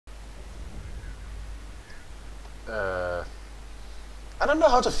I don't know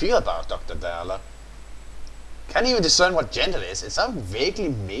how to feel about Dr. Dahler. Can't even discern what gender it is. It sounds vaguely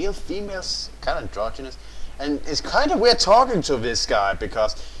male, female, kind of androgynous. And it's kind of weird talking to this guy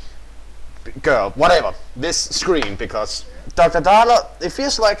because... Girl, whatever. This screen, because Dr. Dahler... It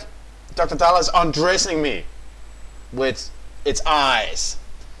feels like Dr. Dahler is undressing me with its eyes.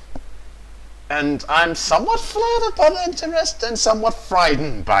 And I'm somewhat flattered by the interest and somewhat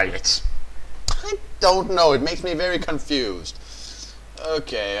frightened by it. I don't know, it makes me very confused.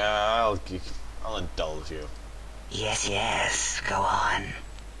 Okay, I'll indulge you. Yes, yes, go on.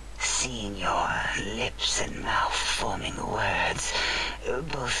 Seeing your lips and mouth forming words,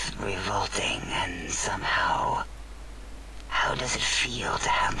 both revolting and somehow... How does it feel to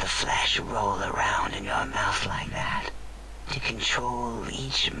have the flesh roll around in your mouth like that? To control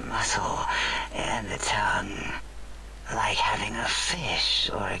each muscle and the tongue, like having a fish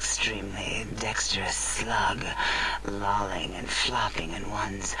or extremely dexterous slug lolling and flopping in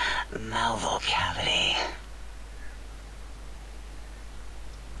one's mouthal cavity.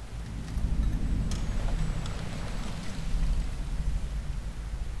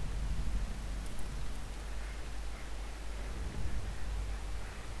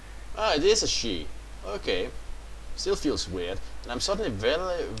 Ah, it is a she. Okay. Still feels weird, and I'm suddenly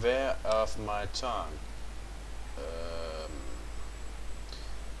very aware of my tongue.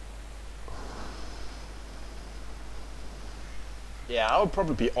 Yeah, I would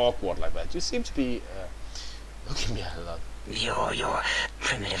probably be awkward like that. You seem to be looking at me a lot. Your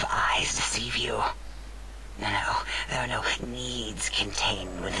primitive eyes deceive you. No, there are no needs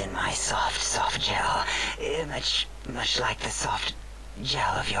contained within my soft gel. Much like the soft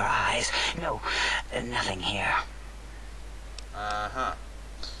gel of your eyes. No, nothing here. Uh-huh.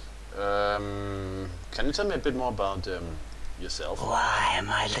 Can you tell me a bit more about yourself? Why,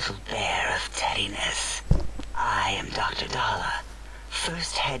 my little bear of teddiness. I am Dr. Dahler,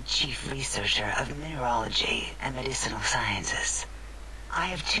 first head chief researcher of mineralogy and medicinal sciences. I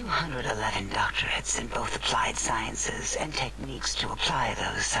have 211 doctorates in both applied sciences and techniques to apply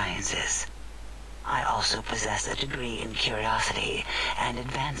those sciences. I also possess a degree in curiosity and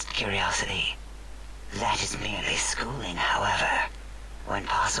advanced curiosity. That is merely schooling, however. When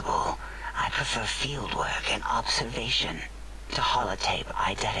possible, I prefer fieldwork and observation to holotape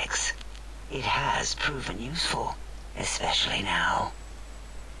eidetics. It has proven useful, especially now.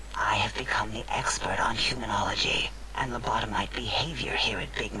 I have become the expert on humanology and lobotomite behavior here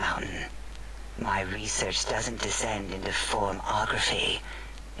at Big Mountain. My research doesn't descend into formography.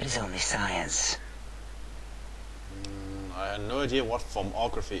 It is only science. I have no idea what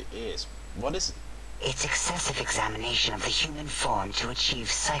formography is. What is it? It's excessive examination of the human form to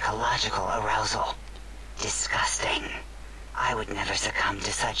achieve psychological arousal. Disgusting. I would never succumb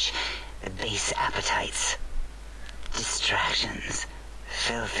to such base appetites. Distractions.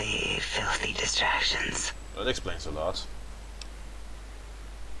 Filthy, filthy distractions. That explains a lot.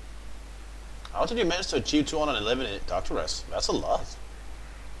 How did you manage to achieve 211 doctorates? That's a lot.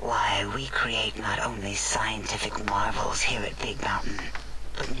 Why, we create not only scientific marvels here at Big Mountain,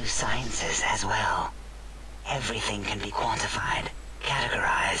 but new sciences as well. Everything can be quantified,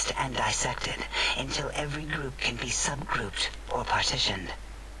 categorized, and dissected until every group can be subgrouped or partitioned.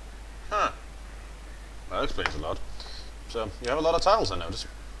 Huh. That explains a lot. So, you have a lot of titles, I notice.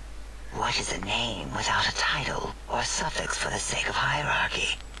 What is a name without a title or suffix for the sake of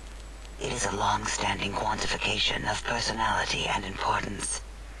hierarchy? It is a long-standing quantification of personality and importance.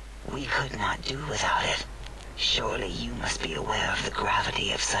 We could not do without it. Surely you must be aware of the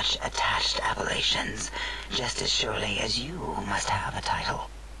gravity of such attached appellations, just as surely as you must have a title.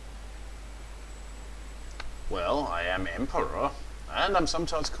 Well, I am Emperor, and I'm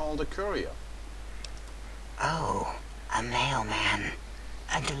sometimes called a courier. Oh, a mailman,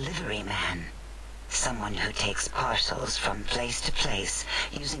 a delivery man. Someone who takes parcels from place to place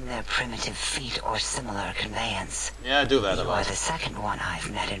using their primitive feet or similar conveyance. Yeah, I do that a You lot. are the second one I've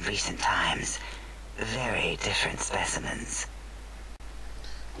met in recent times. Very different specimens.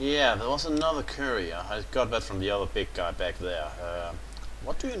 Yeah, there was another courier. I got that from the other big guy back there.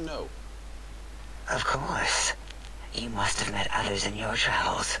 What do you know? Of course. You must have met others in your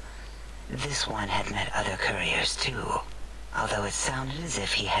travels. This one had met other couriers too, although it sounded as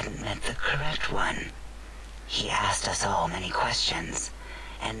if he hadn't met the correct one. He asked us all many questions,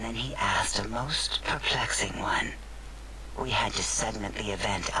 and then he asked a most perplexing one. We had to segment the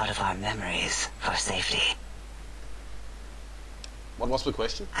event out of our memories for safety. What was the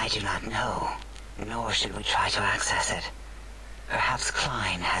question? I do not know, nor should we try to access it. Perhaps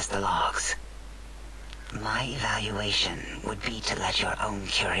Klein has the logs. My evaluation would be to let your own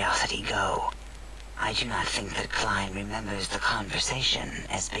curiosity go. I do not think that Klein remembers the conversation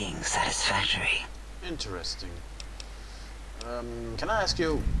as being satisfactory. Interesting. Can I ask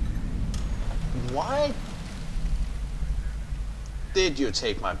you, why did you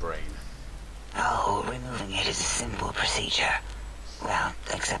take my brain? Oh, removing it is a simple procedure. Well,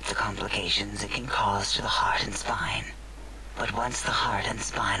 except the complications it can cause to the heart and spine. But once the heart and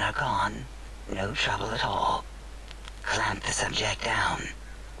spine are gone, no trouble at all. Clamp the subject down.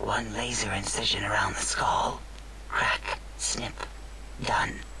 One laser incision around the skull. Crack, snip,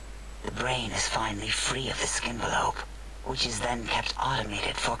 done. The brain is finally free of the skin envelope, which is then kept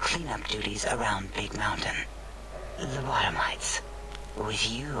automated for cleanup duties around Big Mountain. Lobotomites.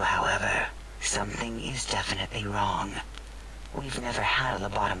 With you, however, something is definitely wrong. We've never had a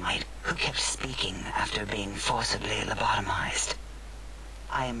lobotomite who kept speaking after being forcibly lobotomized.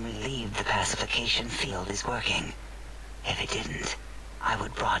 I am relieved the pacification field is working. If it didn't, I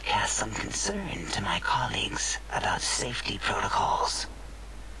would broadcast some concern to my colleagues about safety protocols.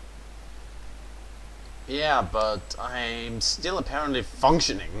 Yeah, but I'm still apparently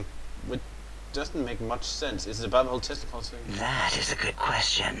functioning, which doesn't make much sense. Is it about the whole Tesla thing? That is a good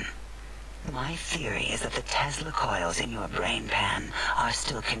question. My theory is that the Tesla coils in your brain pan are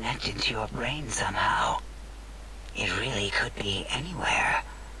still connected to your brain somehow. It really could be anywhere.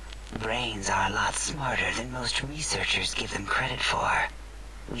 Brains are a lot smarter than most researchers give them credit for.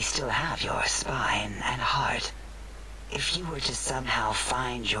 We still have your spine and heart. If you were to somehow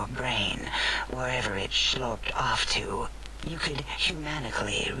find your brain, wherever it sloped off to, you could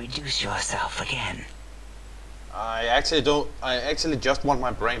humanically reduce yourself again. I actually just want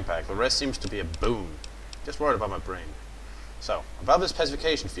my brain back. The rest seems to be a boon. Just worried about my brain. So, about this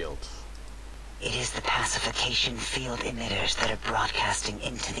pacification field. It is the pacification field emitters that are broadcasting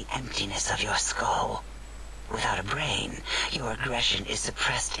into the emptiness of your skull. Without a brain, your aggression is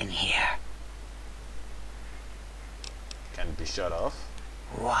suppressed in here. Can it be shut off?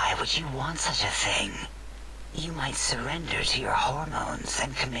 Why would you want such a thing? You might surrender to your hormones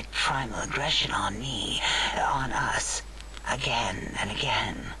and commit primal aggression on me, on us, again and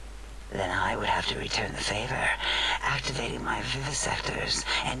again. Then I would have to return the favor, activating my vivisectors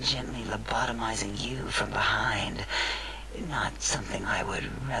and gently lobotomizing you from behind. Not something I would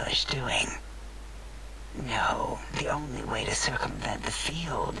relish doing. No, the only way to circumvent the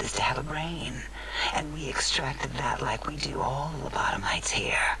field is to have a brain, and we extracted that like we do all lobotomites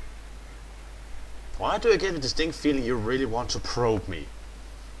here. Why do I get a distinct feeling you really want to probe me?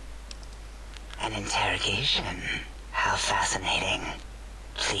 An interrogation. How fascinating.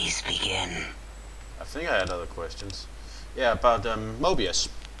 Please begin. I think I had other questions. Yeah, about Mobius.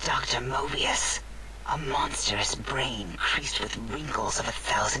 Dr. Mobius. A monstrous brain creased with wrinkles of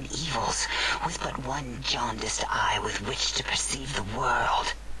 1,000 evils, with but one jaundiced eye with which to perceive the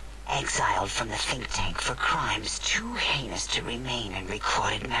world. Exiled from the think tank for crimes too heinous to remain in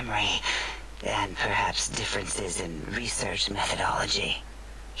recorded memory, and perhaps differences in research methodology.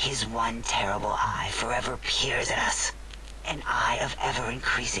 His one terrible eye forever peers at us, an eye of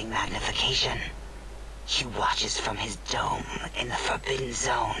ever-increasing magnification. He watches from his dome in the Forbidden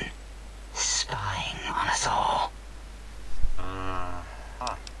Zone, spying on us all.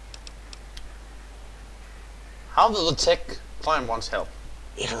 How will the tech Klein wants help?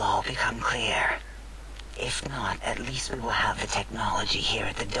 It'll all become clear. If not, at least we will have the technology here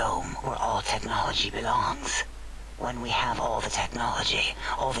at the Dome, where all technology belongs. When we have all the technology,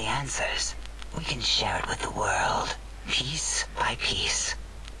 all the answers, we can share it with the world, piece by piece.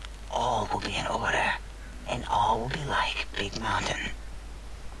 All will be in order, and all will be like Big Mountain.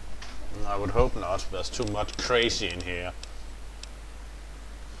 I would hope not. There's too much crazy in here.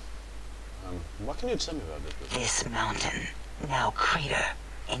 What can you tell me about this? This mountain, now crater,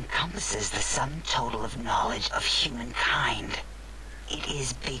 encompasses the sum total of knowledge of humankind. It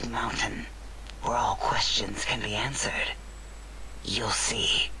is Big Mountain, where all questions can be answered. You'll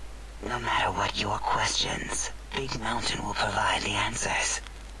see. No matter what your questions, Big Mountain will provide the answers,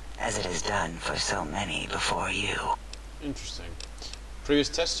 as it has done for so many before you. Interesting. Previous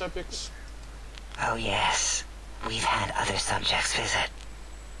test subjects? Oh yes, we've had other subjects visit.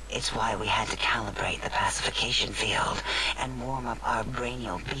 It's why we had to calibrate the pacification field and warm up our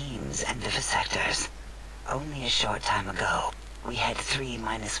brainial beams and vivisectors. Only a short time ago, we had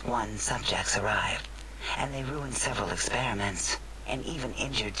 3-1 subjects arrive, and they ruined several experiments, and even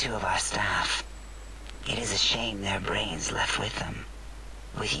injured 2 of our staff. It is a shame their brains left with them.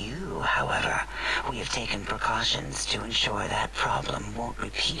 With you, however, we have taken precautions to ensure that problem won't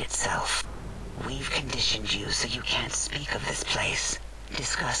repeat itself. We've conditioned you so you can't speak of this place,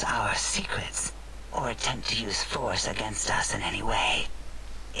 discuss our secrets, or attempt to use force against us in any way.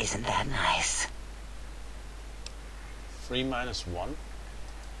 Isn't that nice? 3 minus 1?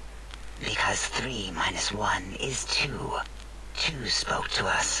 Because 3 minus 1 is 2. 2 spoke to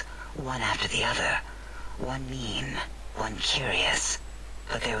us, one after the other. One mean, one curious.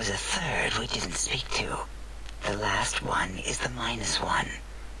 But there was a third we didn't speak to. The last one is the minus 1.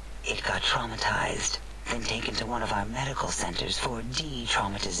 It got traumatized, then taken to one of our medical centers for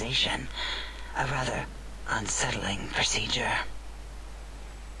de-traumatization. A rather unsettling procedure.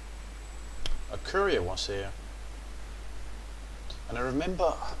 A courier was here. And I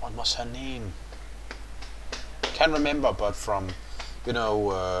remember, what was her name? Can't remember, but from, you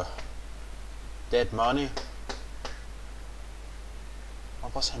know, Dead Money.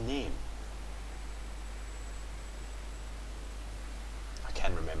 What was her name? I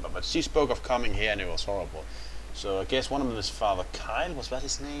can't remember, but she spoke of coming here and it was horrible. So I guess one of them is Father Kyle, was that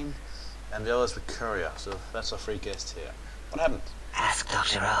his name? And the other is the courier, so that's our free guest here. What happened? Ask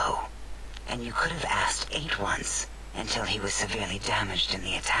Dr. O. And you could have asked 8 once, until he was severely damaged in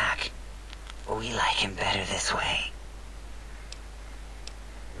the attack. We like him better this way.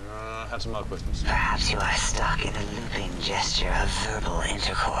 Had some more questions. Perhaps you are stuck in a looping gesture of verbal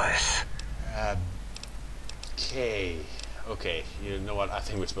intercourse. Okay, you know what, I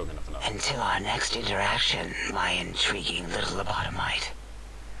think we've spoken enough. Until our next interaction, my intriguing little lobotomite.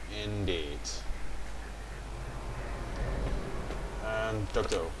 Indeed. And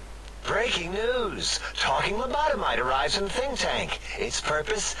Dr. O. Breaking news! Talking lobotomite arrives in think tank. Its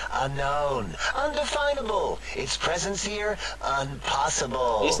purpose, unknown. Undefinable. Its presence here,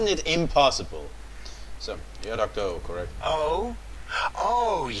 impossible. Isn't it impossible? So, you're Dr. O, correct? Oh?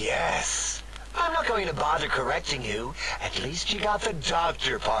 Oh, yes. I'm not going to bother correcting you. At least you got the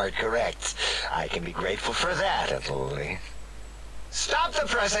doctor part correct. I can be grateful for that, at least. Stop the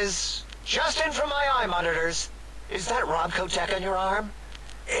presses! Just in from my eye monitors. Is that Robco tech on your arm?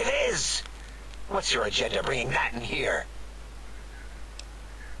 It is! What's your agenda bringing that in here?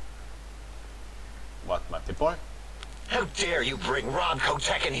 What, my Pip-Boy? How dare you bring Robco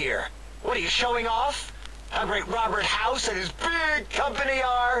tech in here? What are you showing off? How great Robert House and his big company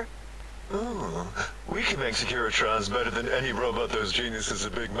are? Oh, we can make Securitrons better than any robot those geniuses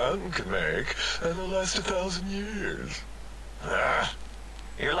at Big Mountain could make, and they'll last 1,000 years.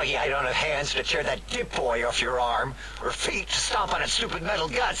 You're lucky I don't have hands to tear that dip boy off your arm, or feet to stomp on its stupid metal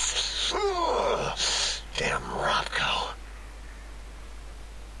guts. Ugh. Damn Robco.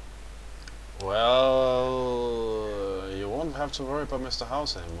 Well, you won't have to worry about Mr.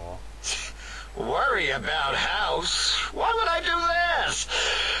 House anymore. Worry about House? Why would I do this?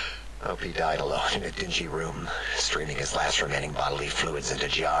 Hope he died alone in a dingy room, streaming his last remaining bodily fluids into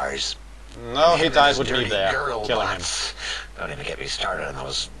jars. No, he dies with dirty me there, girl killing bots. Don't even get me started on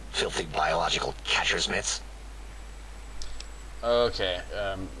those filthy biological catcher's mitts. him. Okay,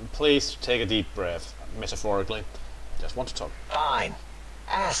 please take a deep breath, metaphorically. Just want to talk. Fine.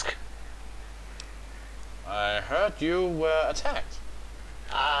 Ask. I heard you were attacked.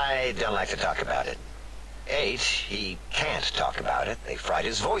 I don't like to talk about it. 8, he can't talk about it. They fried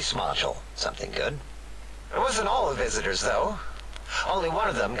his voice module. Something good. It wasn't all the visitors, though. Only one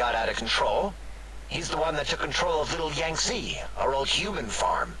of them got out of control. He's the one that took control of Little Yangtze, our old human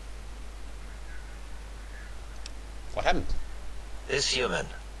farm. What happened? This human.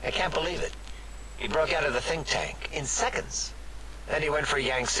 I can't believe it. He broke out of the think tank in seconds. Then he went for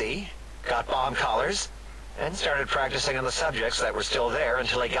Yangtze, got bomb collars, and started practicing on the subjects that were still there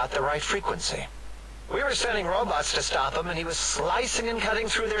until he got the right frequency. We were sending robots to stop him, and he was slicing and cutting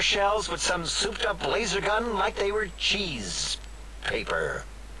through their shells with some souped-up laser gun like they were cheese paper.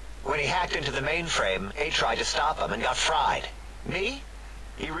 When he hacked into the mainframe, A tried to stop him and got fried. Me?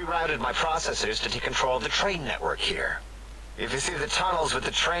 He rerouted my processors to take control of the train network here. If you see the tunnels with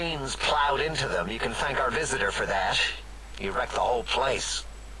the trains plowed into them, you can thank our visitor for that. He wrecked the whole place.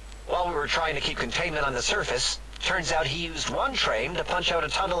 While we were trying to keep containment on the surface, turns out he used one train to punch out a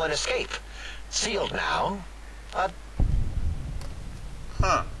tunnel and escape. Sealed now, but...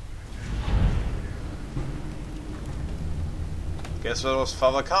 Huh. Guess that was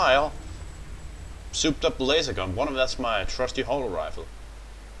Father Kyle. Souped up laser gun. One of that's my trusty holo rifle.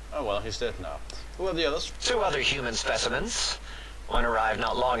 Oh well, he's dead now. Who are the others? 2 other human specimens. One arrived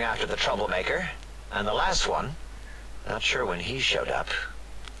not long after the troublemaker, and the last one, not sure when he showed up.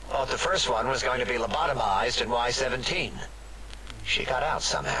 Thought the first one was going to be lobotomized in Y-17. She got out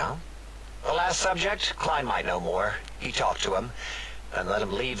somehow. The last subject, Klein might know more. He talked to him, and let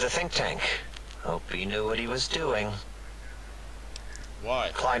him leave the think tank. Hope he knew what he was doing.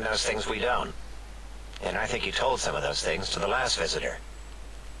 Why? Klein knows things we don't. And I think he told some of those things to the last visitor.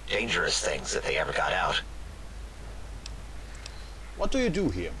 Dangerous things if they ever got out. What do you do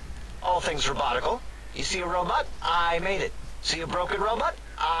here? All things robotical. You see a robot? I made it. See a broken robot?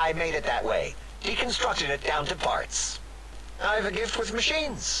 I made it that way. Deconstructed it down to parts. I have a gift with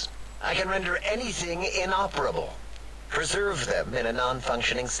machines. I can render anything inoperable. Preserve them in a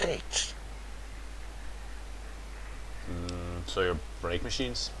non-functioning state. So you break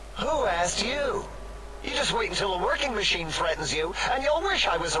machines? Who asked you? You just wait until a working machine threatens you, and you'll wish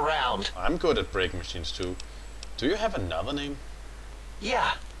I was around. I'm good at breaking machines too. Do you have another name?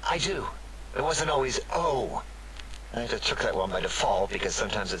 Yeah, I do. It wasn't always O. I just took that one by default because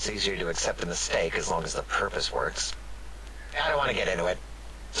sometimes it's easier to accept a mistake as long as the purpose works. I don't want to get into it.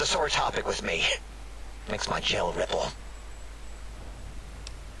 It's a sore topic with me. Makes my gel ripple.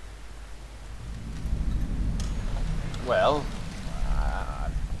 Well,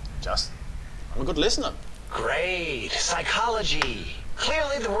 I'm a good listener. Great. Psychology.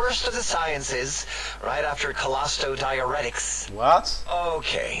 Clearly the worst of the sciences, right after colostodiuretics. What?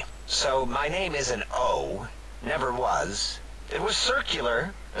 Okay, so my name isn't O. Never was. It was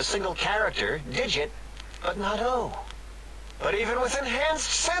circular, a single character, digit, but not O. But even with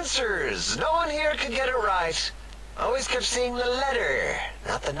enhanced sensors, no one here could get it right. Always kept seeing the letter,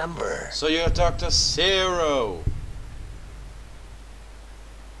 not the number. So you're Dr. Zero.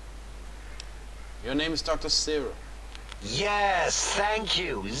 Your name is Dr. Zero. Yes, thank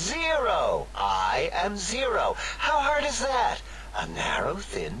you. Zero. I am Zero. How hard is that? A narrow,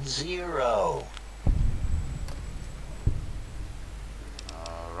 thin zero.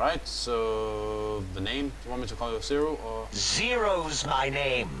 Alright, so the name, you want me to call you Zero or? Zero's my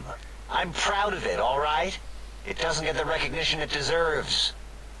name. I'm proud of it, all right? It doesn't get the recognition it deserves.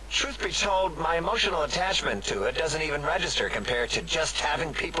 Truth be told, my emotional attachment to it doesn't even register compared to just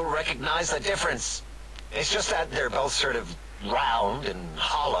having people recognize the difference. It's just that they're both sort of round and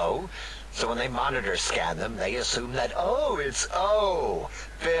hollow, so when they monitor scan them, they assume that, oh, it's O.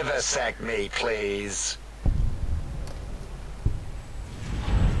 Vivisect me, please.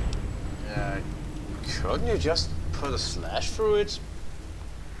 Couldn't you just put a slash through it?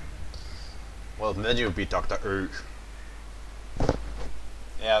 Well, then you'd be Dr. Ö.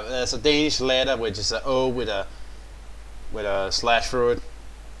 Yeah, there's a Danish letter which is an O with a slash through it.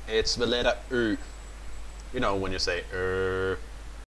 It's the letter Ö. You know when you say